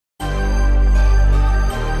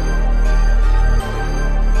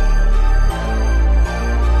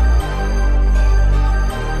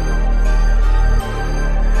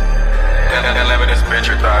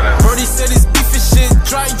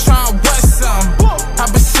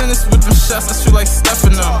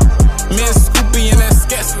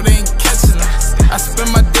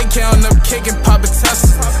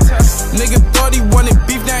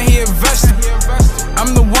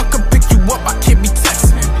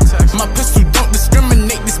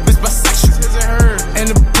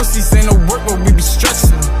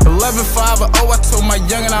5 or 0, I told my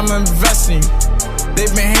youngin' I'm investing. They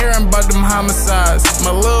been hearing about them homicides.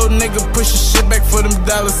 My little nigga push shit back for them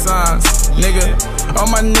dollar signs. Nigga, all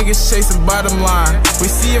my niggas chasing bottom line. We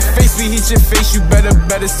see your face, we hit your face, you better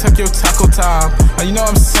tuck your taco time. You know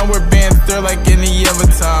I'm somewhere being third like any other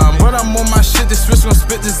time. But I'm on my shit, the switch gon'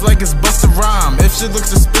 spit just like it's Busta Rhyme. If shit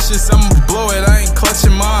looks suspicious, I'ma blow it, I ain't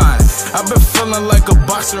clutching mine. I've been feeling like a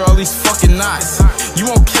boxer, all these fucking knots. You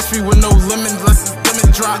won't catch me with no lemon unless it's lemon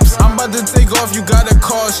drops. I'm about to take off, you got a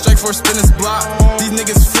call, strike for a spinner's block. These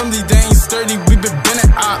niggas friendly, they ain't sturdy, we been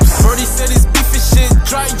bending ops. Brody said his beef and shit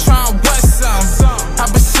dry, he tryna wet some. I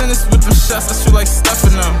been sentenced with them shots, I feel like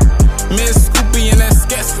stuffing them. Me and Scoopy and that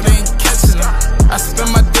sketch, they ain't catching them. I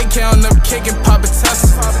spend my day counting up cake and Poppa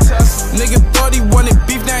testing. Nigga thought he wanted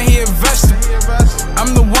beef, now he a vegetable.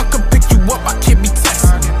 I'm the one could pick you up, I can't be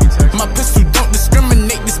texting. My pistol don't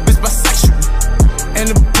discriminate, this bitch bisexual. And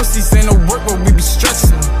the pussies ain't no work, but we be stretching.